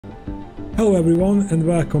Hello everyone and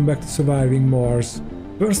welcome back to Surviving Mars.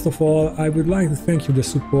 First of all, I would like to thank you the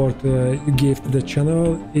support you gave to the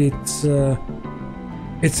channel. It's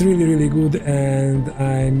really good, and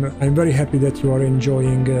I'm very happy that you are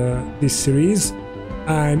enjoying this series.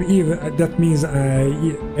 That means I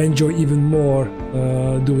enjoy even more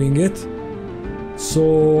doing it.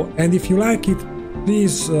 So, and if you like it,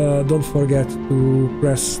 please don't forget to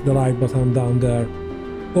press the like button down there.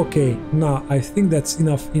 Okay, now I think that's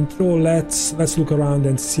enough intro. Let's look around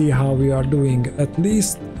and see how we are doing. At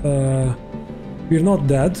least we're not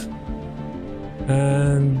dead,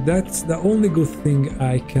 and that's the only good thing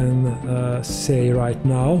I can say right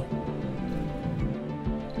now.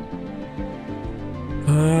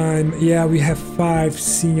 Yeah, we have 5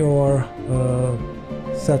 senior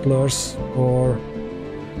settlers or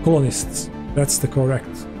colonists. That's the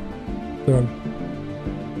correct term.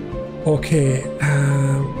 Okay,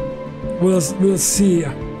 we'll see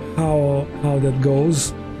how that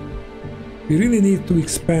goes. We really need to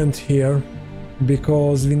expand here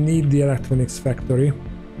because we need the electronics factory.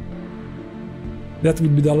 That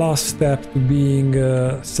would be the last step to being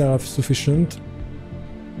self-sufficient.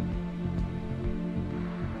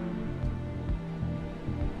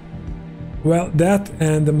 Well, that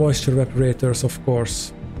and the moisture evaporators, of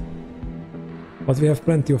course. But we have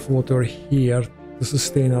plenty of water here to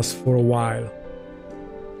sustain us for a while.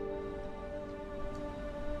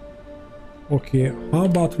 Okay, how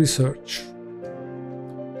about research?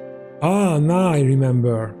 Ah, now I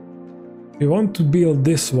remember. We want to build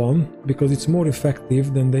this one because it's more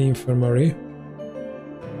effective than the infirmary,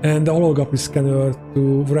 and the holography scanner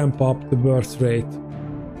to ramp up the birth rate.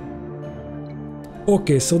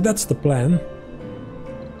 Okay, so that's the plan.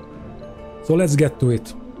 So let's get to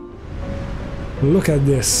it. Look at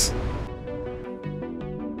this.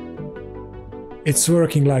 It's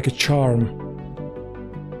working like a charm.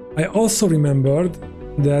 I also remembered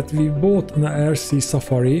that we bought an RC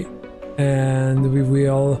Safari and we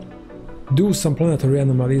will do some planetary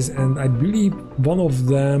anomalies, and I believe one of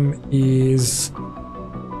them is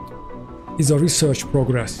a research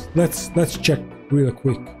progress. Let's check real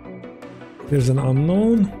quick. There's an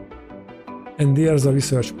unknown and there's a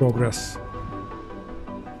research progress.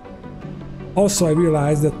 Also, I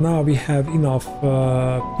realized that now we have enough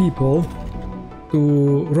people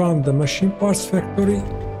to run the machine parts factory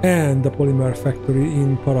and the polymer factory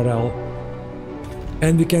in parallel.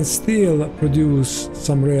 And we can still produce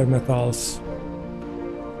some rare metals,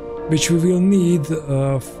 which we will need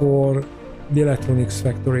for the electronics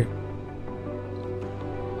factory.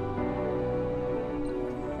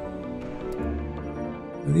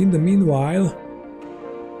 And in the meanwhile,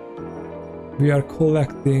 we are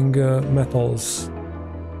collecting metals.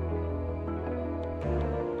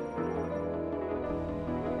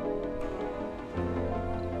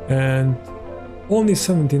 And only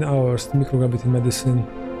 17 hours to microgravity medicine.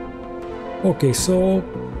 Okay, so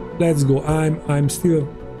let's go. I'm still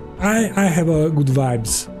I have a good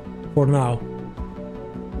vibes for now.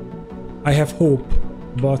 I have hope,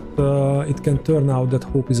 but it can turn out that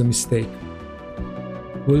hope is a mistake.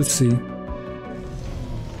 We'll see.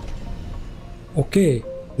 Okay,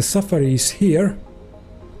 the Safari is here.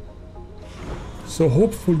 So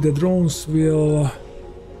hopefully the drones will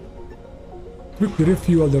quickly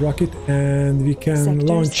refuel the rocket and we can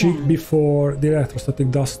launch it before the electrostatic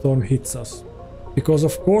dust storm hits us. Because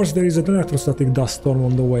of course there is an electrostatic dust storm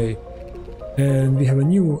on the way. And we have a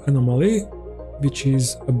new anomaly, which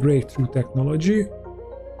is a breakthrough technology.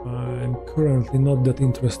 I'm currently not that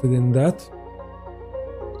interested in that.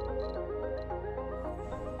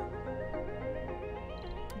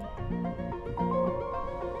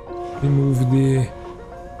 Remove the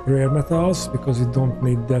rare metals because we don't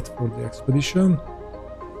need that for the expedition.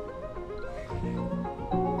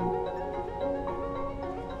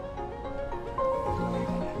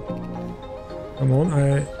 Come on,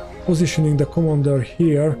 I'm positioning the commander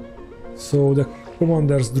here, so the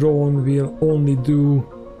commander's drone will only do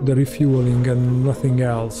the refueling and nothing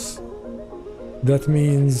else. That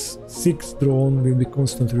means 6 drone will be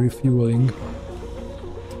constantly refueling.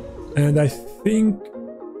 And I think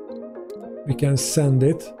we can send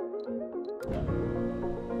it.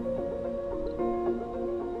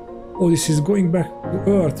 Oh, this is going back to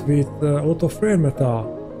Earth with a lot of rare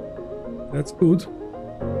metal. That's good.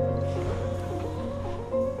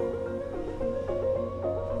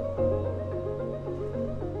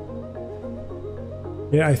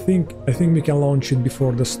 Yeah, I think we can launch it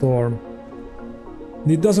before the storm.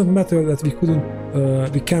 It doesn't matter that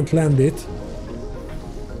we can't land it.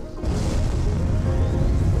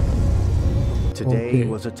 Today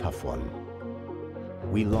was a tough one.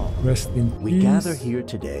 We lost. Rest in peace. We gather here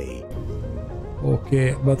today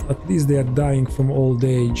Okay, but at least they are dying from old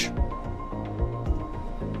age.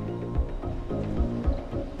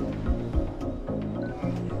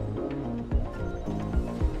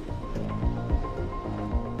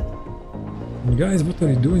 And guys, what are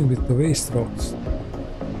you doing with the waste rocks?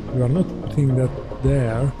 You are not putting that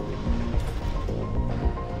there.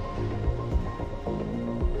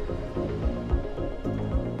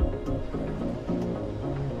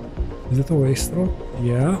 Is it a waste rock?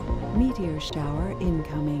 Yeah. Meteor shower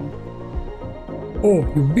incoming. Oh,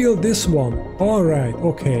 you built this one. Alright,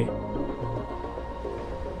 okay.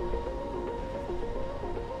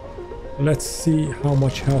 Let's see how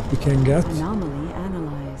much help we can get. Anomaly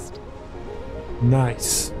analyzed.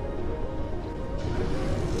 Nice.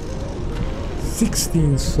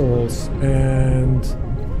 16 souls, and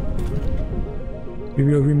we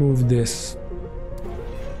will remove this.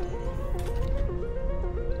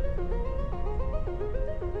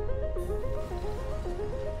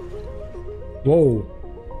 Whoa,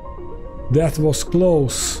 that was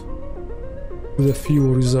close to the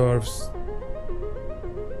fuel reserves.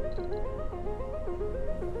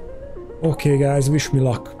 Okay guys, wish me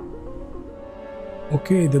luck.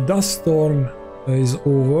 Okay, the dust storm is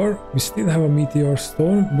over. We still have a meteor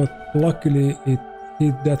storm, but luckily it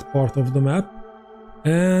hit that part of the map.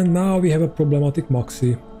 And now we have a problematic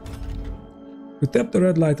Moxie. You tap the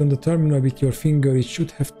red light on the terminal with your finger. It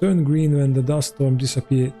should have turned green when the dust storm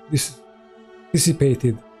dissipated.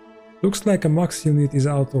 Looks like a Mox unit is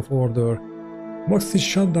out of order. Mox is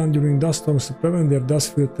shut down during dust storms to prevent their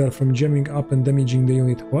dust filter from jamming up and damaging the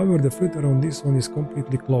unit. However, the filter on this one is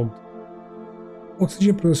completely clogged.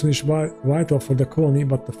 Oxygen production is vital for the colony,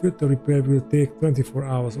 but the filter repair will take 24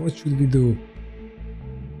 hours. What should we do?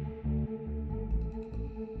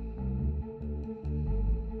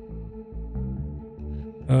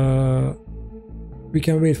 We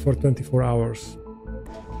can wait for 24 hours.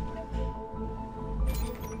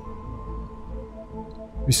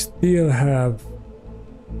 We still have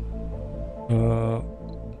a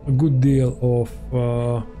good deal of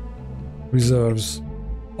reserves.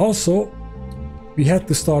 Also, we had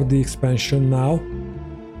to start the expansion now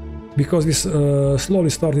because we slowly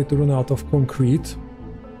started to run out of concrete,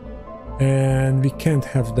 and we can't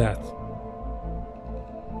have that.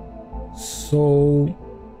 So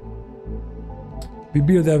we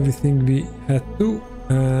build everything we had to,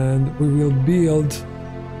 and we will build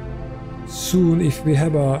soon. If we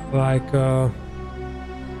have a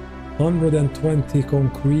 120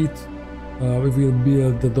 concrete, we will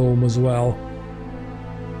build the dome as well.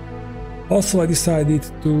 Also, I decided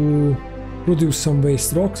to produce some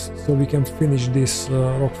waste rocks so we can finish this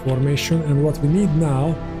rock formation. And what we need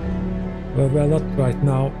now, well, not right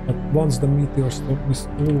now, but once the meteor storm is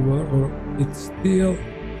over, or it's still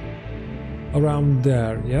around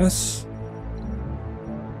there, yes?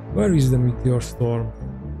 Where is the meteor storm?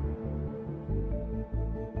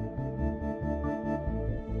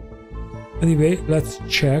 Anyway, let's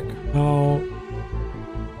check how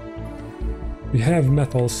we have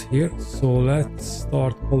metals here, so let's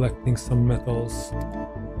start collecting some metals.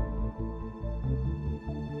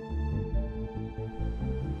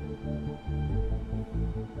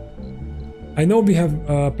 I know we have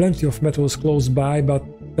plenty of metals close by, but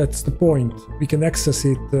that's the point. We can access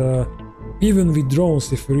it even with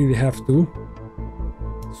drones if we really have to.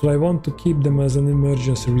 So I want to keep them as an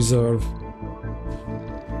emergency reserve.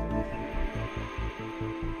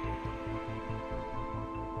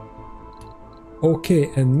 Okay,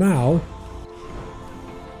 and now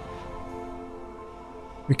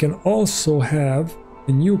we can also have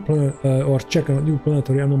a new planet, or check a new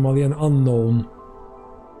planetary anomaly, an unknown.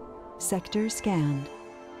 Sector scanned.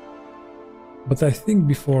 But I think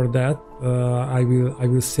before that, I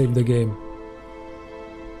will save the game.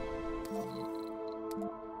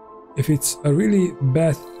 If it's a really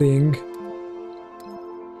bad thing,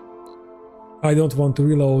 I don't want to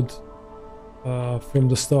reload from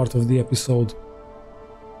the start of the episode.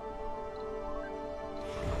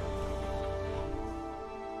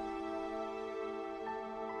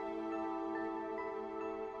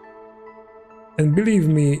 And believe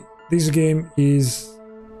me, this game is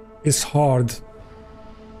hard,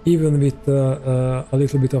 even with a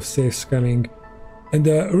little bit of safe scamming. And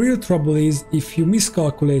the real trouble is, if you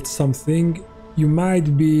miscalculate something, you might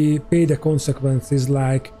pay the consequences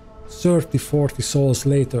like 30-40 souls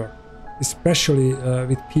later, especially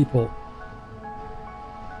with people.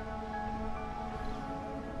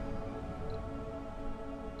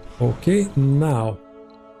 Okay, now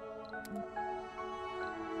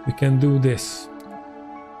we can do this.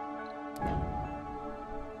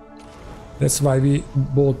 That's why we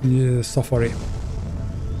bought the Safari.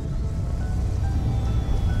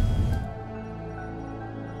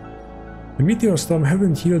 The meteor storm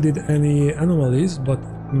haven't yielded any anomalies, but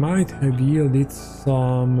it might have yielded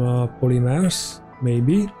some polymers,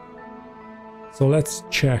 maybe. So let's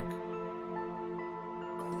check.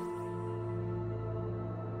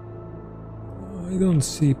 I don't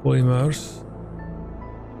see polymers.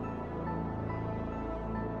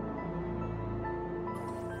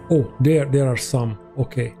 Oh, there are some.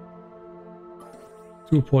 Okay.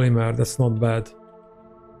 2 polymer, that's not bad.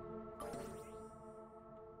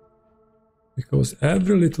 Because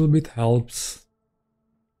every little bit helps.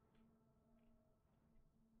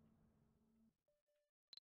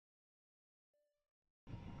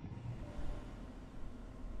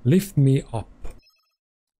 Lift me up.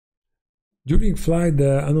 During flight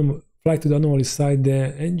to the anomaly site,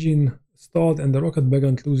 the engine stalled and the rocket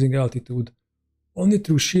began losing altitude. Only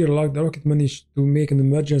through sheer luck, the rocket managed to make an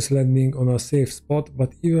emergency landing on a safe spot,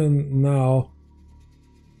 but even now,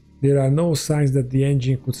 there are no signs that the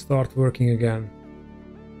engine could start working again.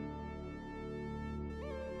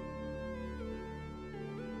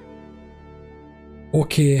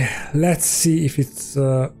 Okay, let's see if it's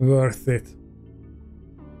worth it.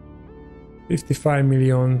 55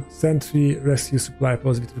 million, Sentry rescue supply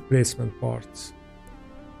pods with replacement parts.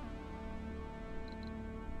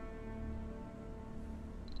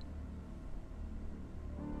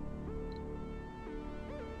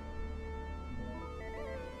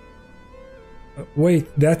 Wait,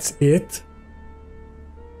 that's it?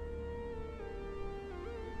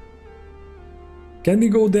 Can we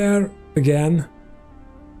go there again?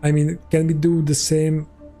 I mean, can we do the same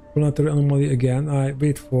planetary anomaly again? I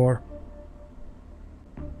wait for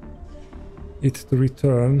it to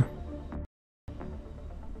return.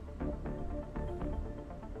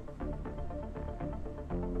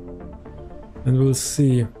 And we'll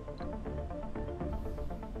see.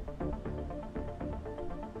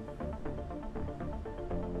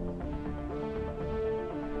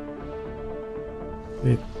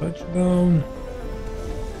 Okay, touchdown.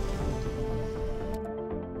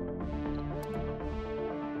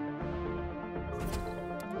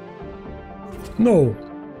 No.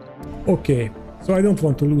 Okay, so I don't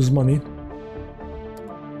want to lose money.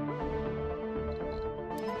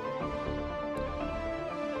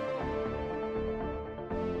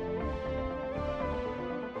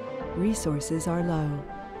 Resources are low.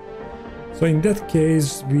 So in that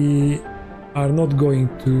case, we are not going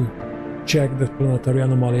to check the planetary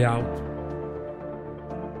anomaly out.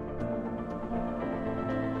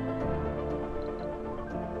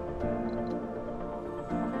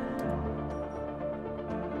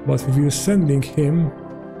 But we will sending him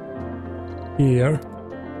here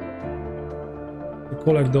to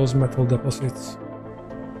collect those metal deposits.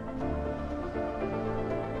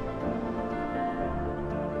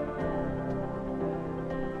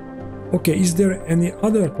 Okay, is there any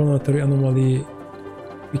other planetary anomaly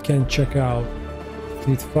we can check out?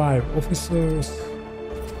 Need 5 officers.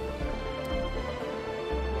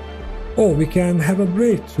 Oh, we can have a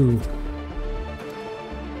breakthrough.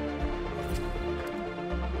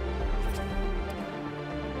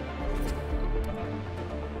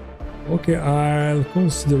 Okay, I'll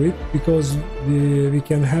consider it because we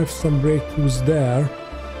can have some breakthroughs there.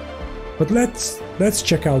 But let's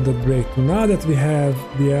check out that breakthrough. Now that we have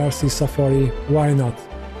the RC Safari, why not?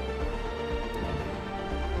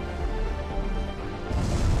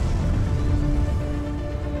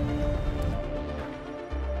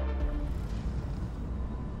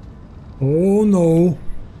 Oh no!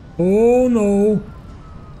 Oh no!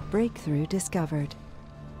 Breakthrough discovered.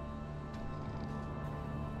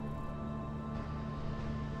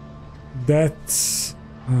 That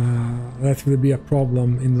will be a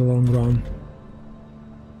problem in the long run.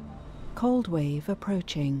 Cold wave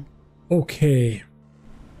approaching. Okay,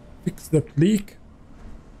 fix that leak,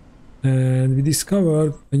 and we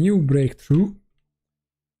discovered a new breakthrough.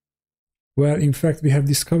 Well, in fact, we have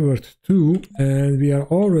discovered 2, and we are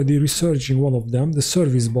already researching one of them, the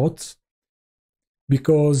service bots,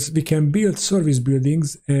 because we can build service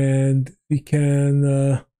buildings and we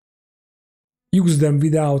can use them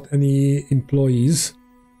without any employees,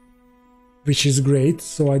 which is great.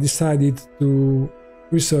 So I decided to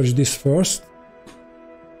research this first,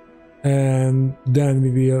 and then we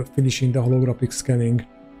will finishing the holographic scanning,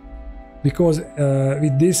 because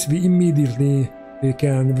with this we immediately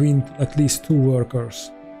can win at least 2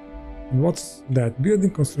 workers. And what's that?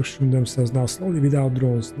 Building construction themselves now slowly without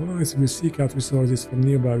drones. Nice, we seek out resources from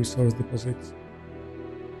nearby resource deposits.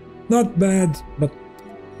 Not bad, but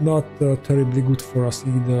not terribly good for us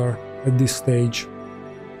either at this stage.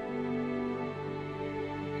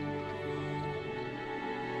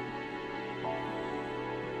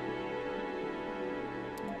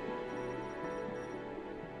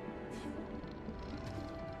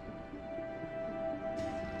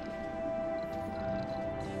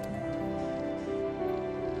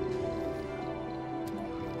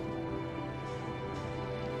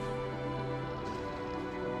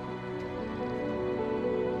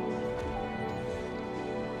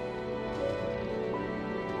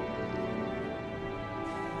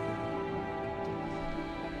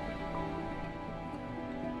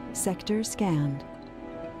 Sector scanned.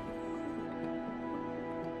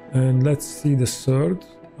 And let's see the third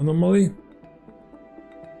anomaly.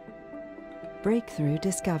 Breakthrough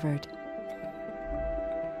discovered.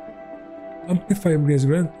 Amplify upgrades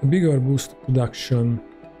grant a bigger boost to production.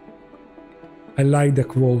 I like the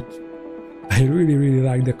quote. I really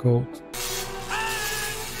like the quote.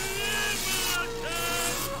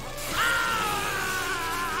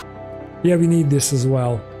 Yeah, we need this as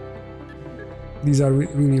well. These are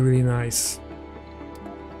really nice.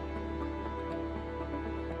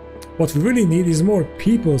 What we really need is more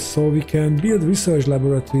people so we can build research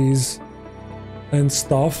laboratories and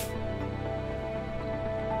stuff.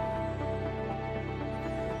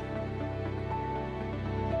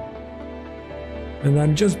 And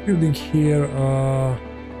I'm just building here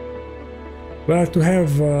where to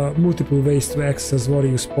have multiple ways to access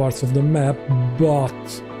various parts of the map,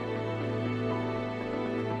 but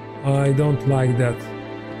I don't like that.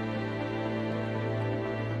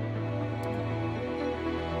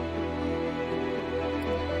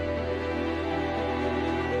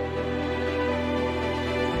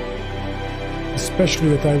 Especially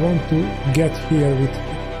that I want to get here with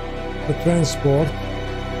the transport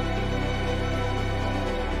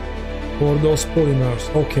for those polymers.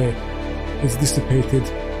 Okay, it's dissipated.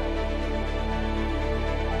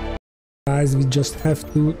 Guys, we just have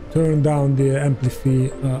to turn down the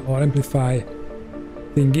amplify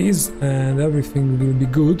thingies and everything will be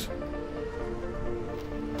good.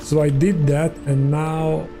 So I did that and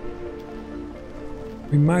now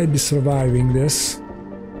we might be surviving this.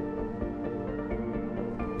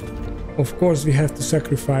 Of course we have to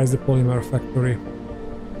sacrifice the polymer factory.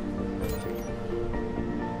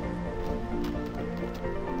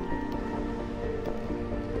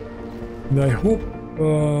 And I hope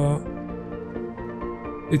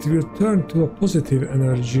it will turn to a positive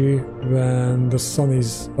energy when the sun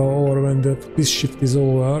is, or when this shift is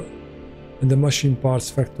over and the machine parts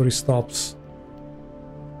factory stops.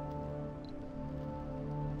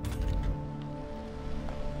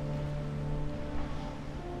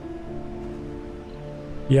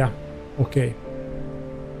 Yeah, okay.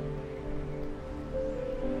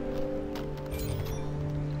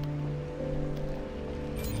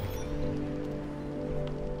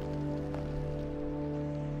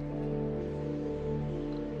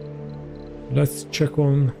 Let's check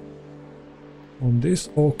on this.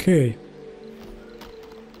 Okay.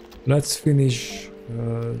 Let's finish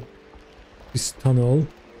this tunnel.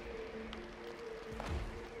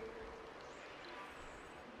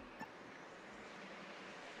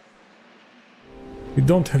 We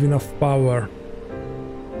don't have enough power.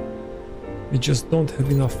 We just don't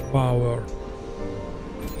have enough power.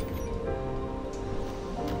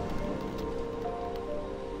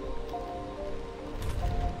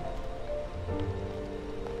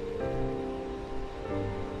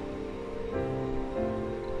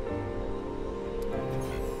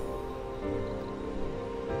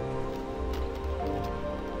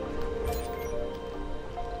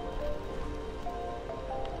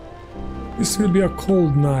 This will be a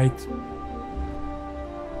cold night.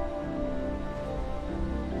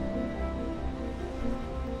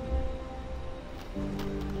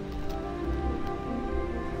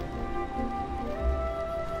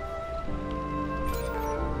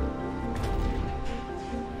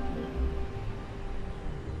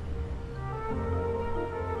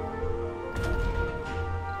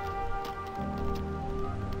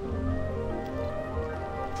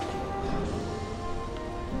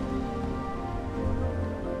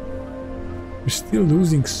 We're still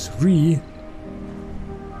losing 3.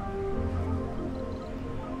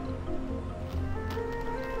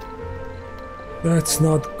 That's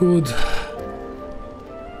not good.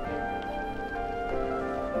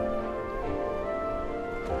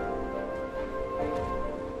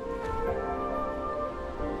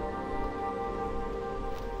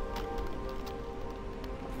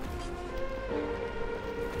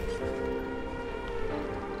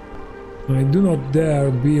 I do not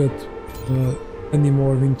dare build any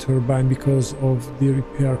more wind turbine because of the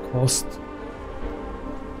repair cost.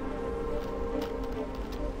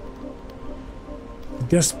 I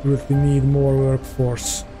desperately need more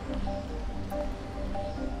workforce.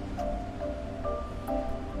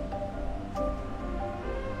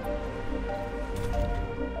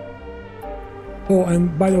 Oh,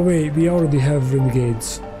 and by the way, we already have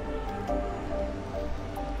renegades.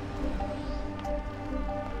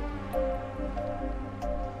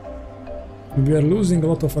 We are losing a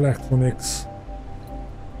lot of electronics.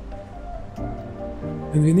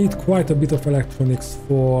 And we need quite a bit of electronics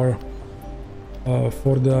for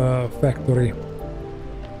the factory.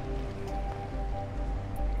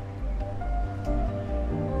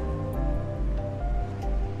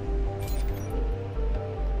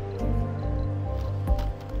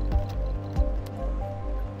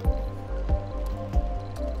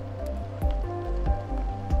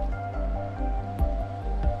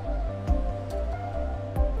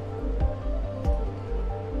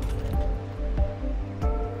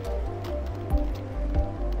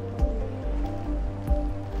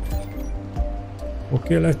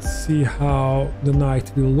 Okay, let's see how the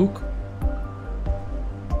night will look.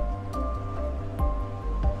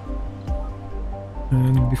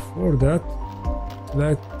 And before that,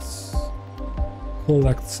 let's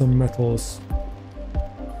collect some metals.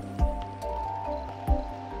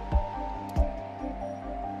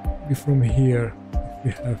 Maybe from here,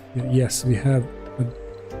 we have here. Yes, we have a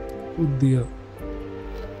good deal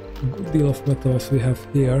of metals we have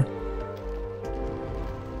here.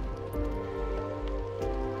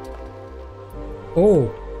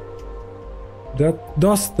 Oh, that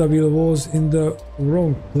dust devil was in the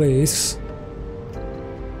wrong place.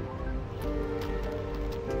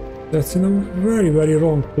 That's in a very, very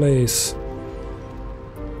wrong place.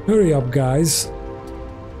 Hurry up, guys.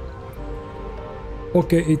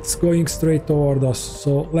 Okay, it's going straight toward us,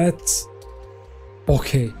 so let's...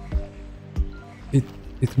 Okay. It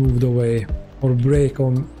moved away. Or brake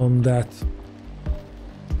on that.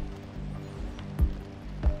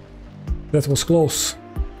 That was close.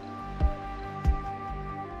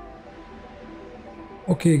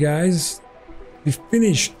 Okay, guys. We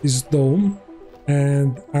finished this dome.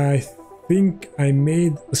 And I think I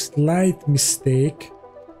made a slight mistake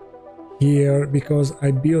here because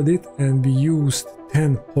I built it and we used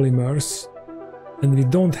 10 polymers and we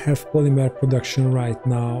don't have polymer production right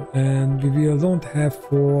now, and we don't have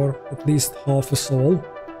for at least half a sol,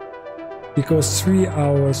 because 3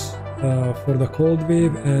 hours for the cold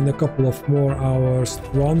wave and a couple of more hours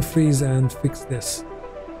to unfreeze and fix this.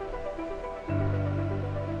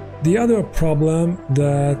 The other problem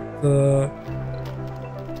that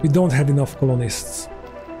we don't have enough colonists.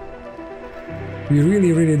 We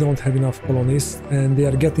really don't have enough colonists, and they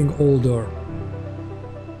are getting older.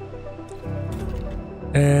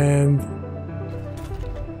 And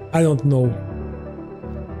I don't know.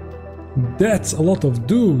 That's a lot of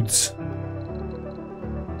dudes.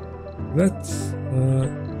 Let's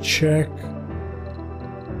check.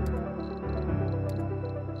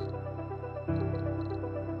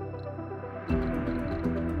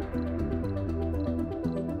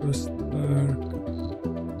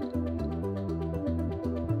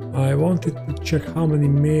 I wanted to check how many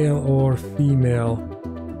male or female.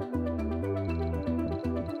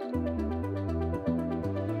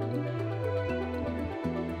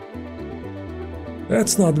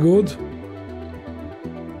 That's not good.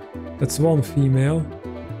 That's 1 female.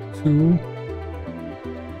 2.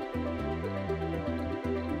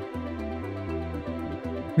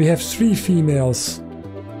 We have 3 females.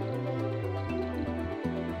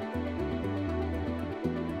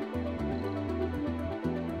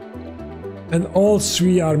 And all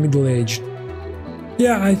 3 are middle-aged.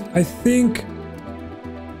 Yeah, I think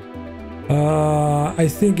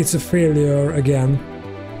it's a failure again,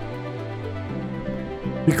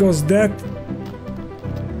 because that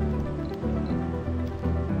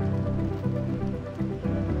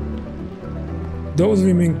those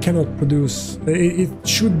women cannot produce. It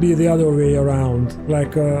should be the other way around,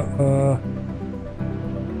 like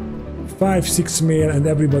 5-6 male and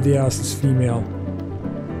everybody else is female.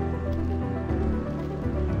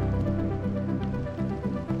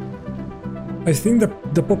 I think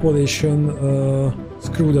the population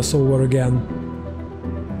screwed us over again.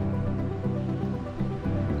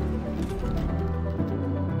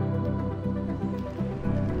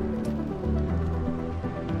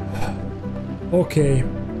 Okay.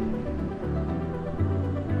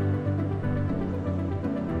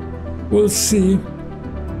 We'll see.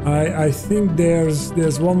 I think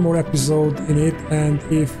there's one more episode in it, and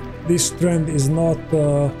if this trend is not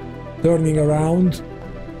turning around,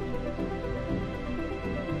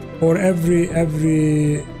 or every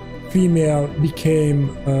female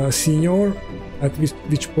became senior, at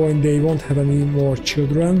which point they won't have any more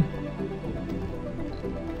children,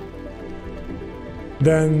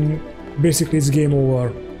 then basically it's game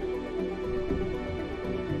over.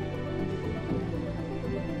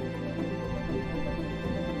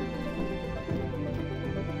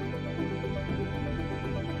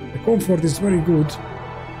 The comfort is very good.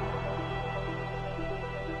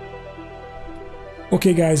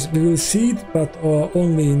 Okay guys, we will see it, but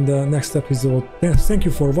only in the next episode. Thank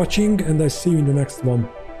you for watching, and I see you in the next one.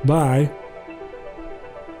 Bye!